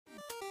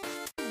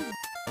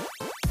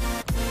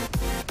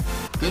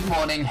Good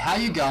morning, how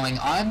you going?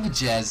 I'm the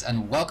Jez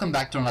and welcome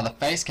back to another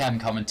Facecam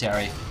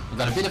Commentary. We've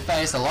got a bit of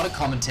face, a lot of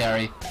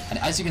commentary, and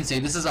as you can see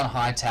this is on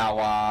High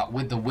Tower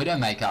with the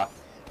Widowmaker.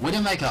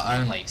 Widowmaker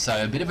only,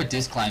 so a bit of a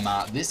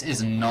disclaimer, this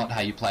is not how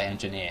you play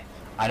Engineer.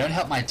 I don't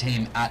help my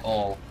team at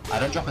all.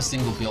 I don't drop a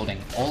single building.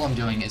 All I'm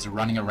doing is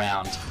running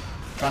around,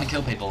 trying to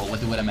kill people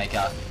with the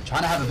Widowmaker,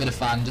 trying to have a bit of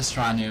fun, just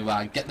trying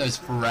to get those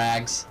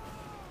frags,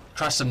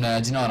 crush some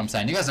nerds, you know what I'm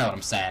saying, you guys know what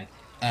I'm saying.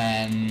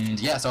 And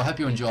yeah, so I hope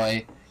you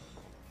enjoy.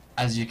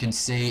 As you can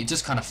see,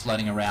 just kind of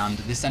floating around.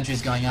 This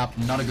sentry's going up,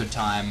 not a good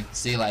time.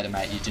 See you later,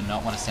 mate. You do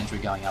not want a sentry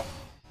going up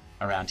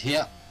around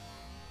here.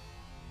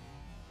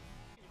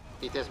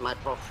 It is my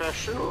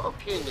professional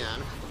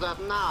opinion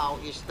that now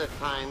is the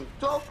time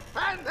to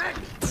panic!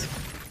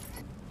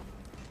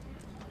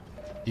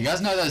 You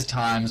guys know those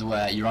times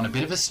where you're on a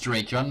bit of a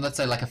streak, you're on, let's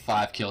say, like a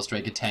 5 kill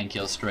streak, a 10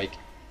 kill streak,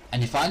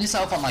 and you find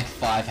yourself on like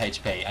 5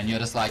 HP, and you're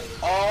just like,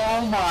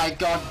 oh my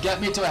god, get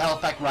me to a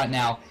health pack right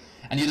now.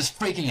 And you're just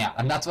freaking out,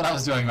 and that's what I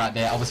was doing right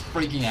there. I was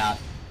freaking out.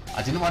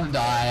 I didn't want to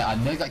die, I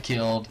nearly got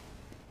killed,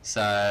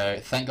 so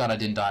thank god I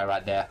didn't die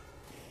right there.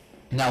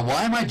 Now,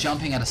 why am I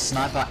jumping at a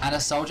sniper and a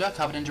soldier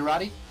covered in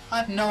Girardi? I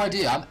have no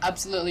idea. I'm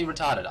absolutely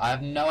retarded. I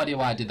have no idea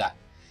why I did that.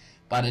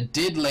 But it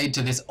did lead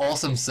to this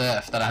awesome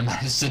surf that I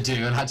managed to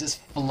do, and I just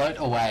float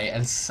away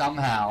and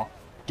somehow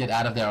get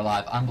out of there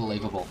alive.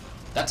 Unbelievable.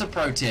 That's a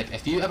pro tip.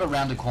 If you ever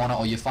round a corner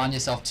or you find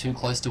yourself too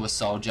close to a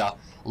soldier,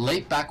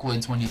 leap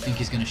backwards when you think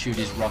he's going to shoot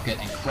his rocket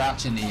and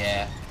crouch in the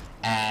air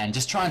and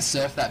just try and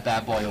surf that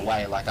bad boy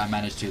away like I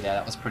managed to there.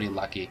 That was pretty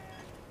lucky.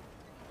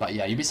 But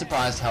yeah, you'd be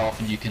surprised how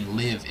often you can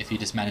live if you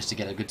just manage to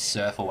get a good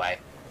surf away.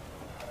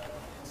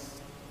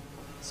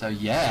 So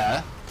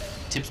yeah,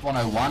 tips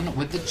 101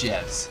 with the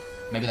Jevs.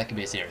 Maybe that could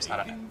be a series, I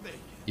don't know.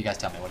 You guys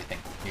tell me, what do you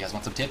think? You guys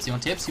want some tips? You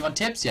want tips? You want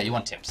tips? Yeah, you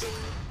want tips.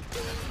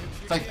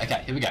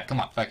 Okay, here we go. Come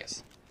on,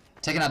 focus.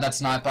 Taking out that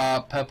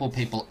sniper, purple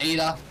people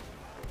eater.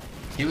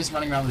 He was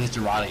running around with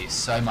his Girardi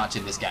so much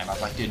in this game. I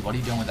was like, dude, what are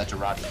you doing with that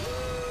Girardi?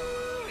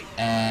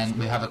 And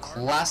we have a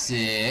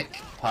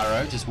classic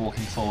Pyro just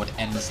walking forward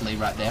endlessly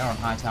right there on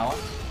High Tower.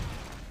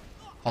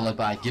 Followed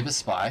by Give a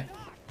Spy.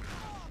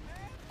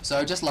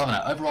 So just loving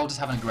it. Overall, just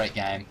having a great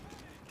game.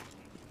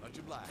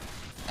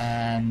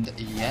 And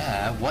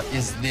yeah, what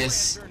is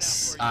this?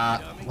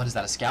 What is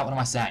that, a scout? What am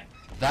I saying?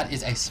 That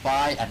is a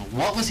spy, and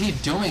what was he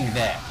doing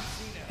there?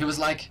 He was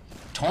like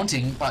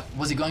taunting, but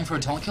was he going for a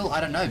taunt kill?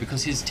 I don't know,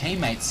 because his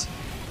teammates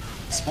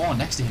spawned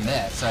next to him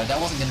there, so that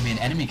wasn't going to be an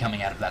enemy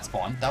coming out of that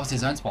spawn. That was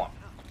his own spawn.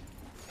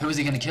 Who was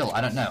he going to kill?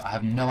 I don't know. I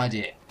have no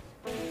idea.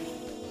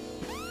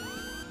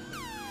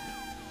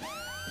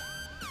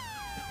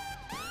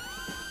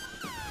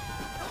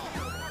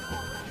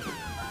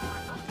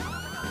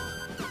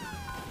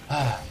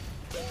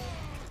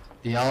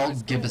 The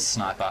old Gibbous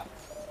sniper.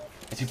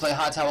 If you play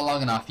High Tower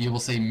long enough, you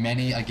will see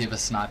many a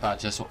Gibbous sniper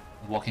just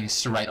walking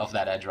straight off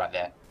that edge right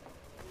there.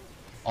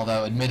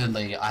 Although,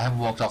 admittedly, I have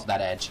walked off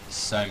that edge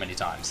so many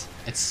times.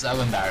 It's so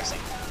embarrassing.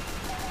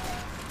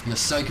 You're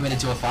so committed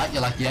to a fight,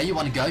 you're like, yeah, you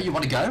want to go, you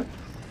want to go?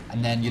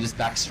 And then you just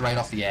back straight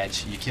off the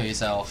edge, you kill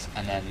yourself,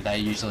 and then they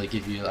usually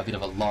give you a bit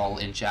of a lull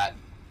in chat.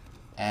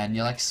 And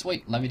you're like,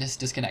 sweet, let me just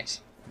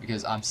disconnect,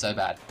 because I'm so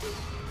bad.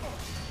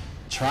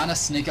 Trying to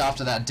sneak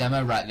after that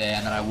demo right there,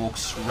 and then I walk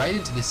straight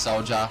into this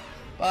soldier,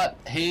 but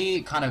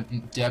he kind of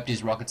derped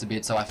his rockets a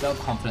bit, so I felt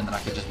confident that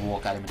I could just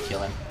walk at him and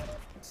kill him.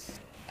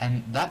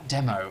 And that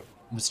demo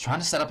was trying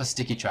to set up a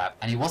sticky trap,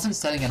 and he wasn't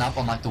setting it up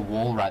on like the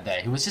wall right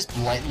there. He was just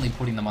blatantly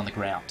putting them on the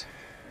ground.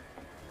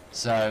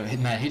 So,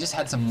 man, he just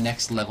had some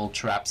next level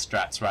trap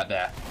strats right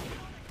there.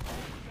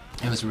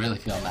 He was really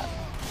feeling that.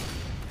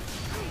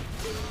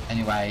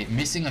 Anyway,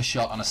 missing a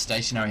shot on a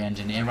stationary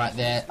engineer right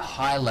there.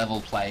 High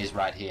level plays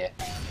right here.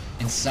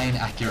 Insane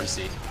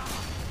accuracy.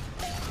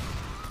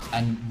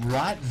 And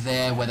right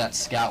there where that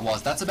scout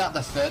was, that's about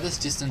the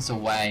furthest distance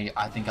away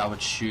I think I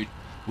would shoot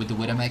with the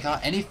Widowmaker.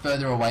 Any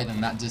further away than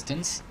that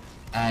distance,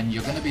 and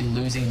you're going to be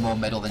losing more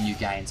metal than you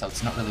gain, so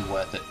it's not really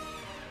worth it.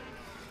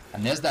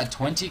 And there's that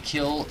 20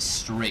 kill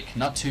streak.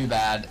 Not too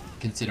bad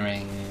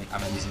considering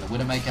I'm using the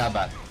Widowmaker,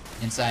 but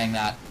in saying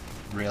that,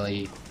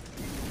 really,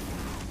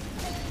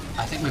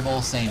 I think we've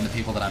all seen the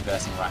people that I'm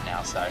versing right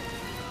now, so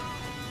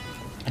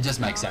it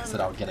just makes sense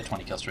that I would get a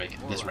 20 kill streak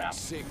this round.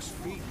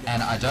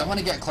 And I don't want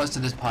to get close to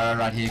this Pyro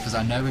right here because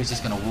I know he's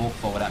just going to walk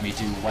forward at me,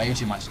 do way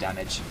too much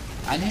damage.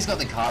 And he's got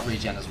the cart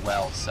regen as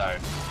well, so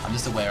I'm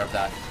just aware of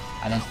that.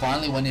 And then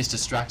finally when he's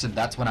distracted,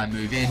 that's when I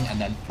move in, and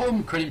then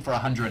boom, crit him for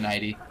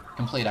 180.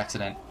 Complete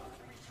accident.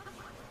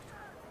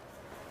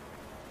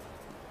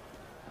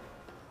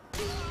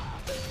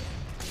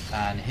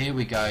 And here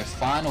we go,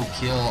 final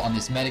kill on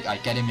this medic. I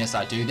get him, yes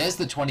I do. There's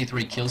the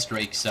 23 kill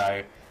streak,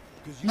 so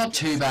not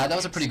too bad. That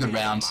was a pretty good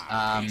round.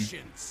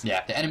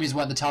 Yeah, the enemies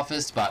weren't the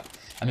toughest, but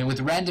I mean, with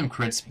random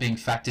crits being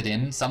factored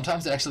in,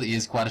 sometimes it actually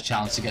is quite a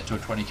challenge to get to a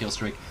 20 kill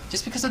streak,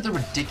 just because of the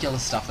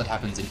ridiculous stuff that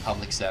happens in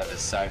public servers,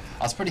 so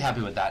I was pretty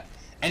happy with that.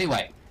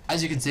 Anyway,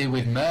 as you can see,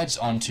 we've merged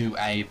onto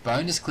a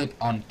bonus clip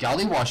on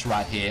Gully Wash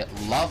right here.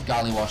 Love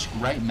Gully Wash,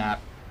 great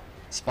map.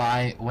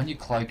 Spy, when you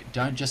cloak,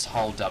 don't just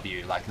hold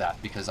W like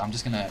that, because I'm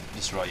just gonna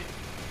destroy you.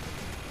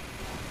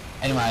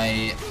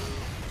 Anyway,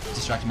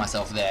 distracted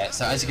myself there.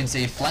 So as you can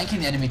see,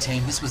 flanking the enemy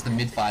team, this was the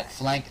mid-fight.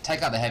 Flank,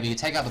 take out the heavy,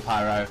 take out the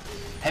pyro.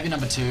 Heavy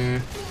number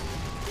 2,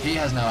 he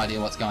has no idea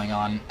what's going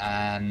on,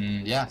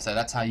 and yeah, so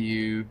that's how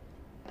you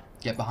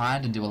get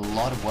behind and do a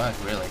lot of work,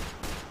 really.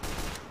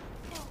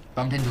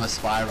 Bumped into a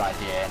spy right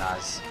here, and I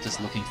was just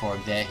looking for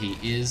him. There he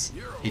is.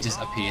 He just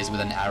appears with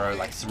an arrow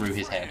like through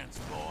his head.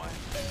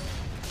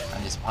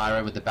 And this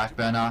pyro with the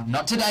backburner.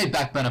 Not today,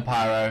 backburner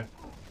pyro.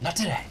 Not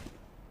today.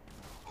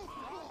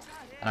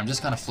 And I'm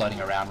just kind of floating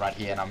around right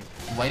here, and I'm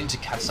waiting to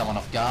catch someone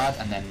off guard,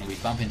 and then we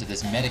bump into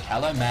this medic.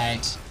 Hello,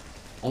 mate.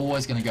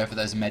 Always going to go for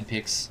those med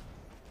picks.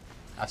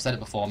 I've said it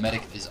before,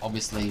 medic is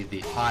obviously the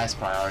highest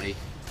priority.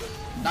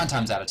 9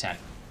 times out of 10.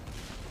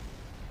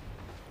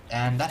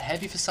 And that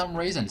heavy, for some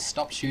reason,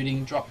 stopped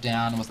shooting, dropped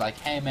down, and was like,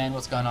 hey man,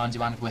 what's going on? Do you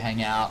mind if we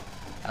hang out?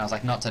 And I was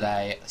like, not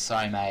today.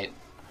 Sorry, mate.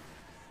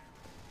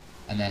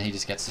 And then he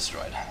just gets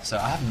destroyed. So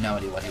I have no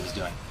idea what he was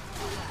doing.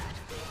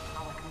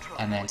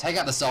 And then take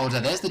out the soldier.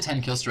 There's the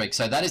 10 kill streak.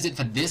 So that is it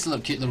for this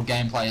little cute little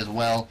gameplay as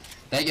well.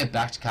 They get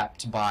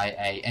backcapped by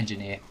a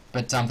engineer.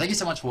 But thank you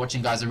so much for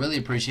watching, guys. I really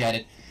appreciate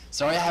it.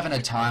 Sorry I haven't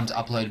had time to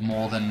upload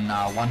more than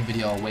 1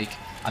 video a week.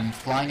 I'm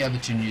flying over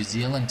to New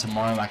Zealand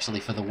tomorrow actually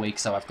for the week,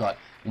 so I've got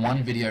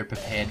 1 video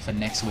prepared for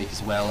next week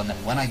as well. And then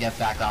when I get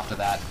back after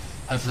that,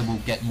 hopefully we'll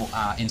get more,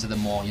 into the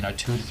more, 2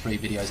 to 3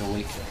 videos a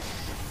week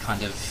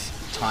kind of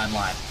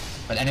timeline.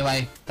 But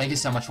anyway, thank you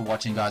so much for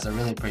watching, guys. I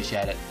really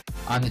appreciate it.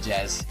 I'm the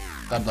Jazz.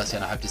 God bless you,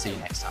 and I hope to see you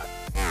next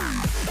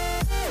time.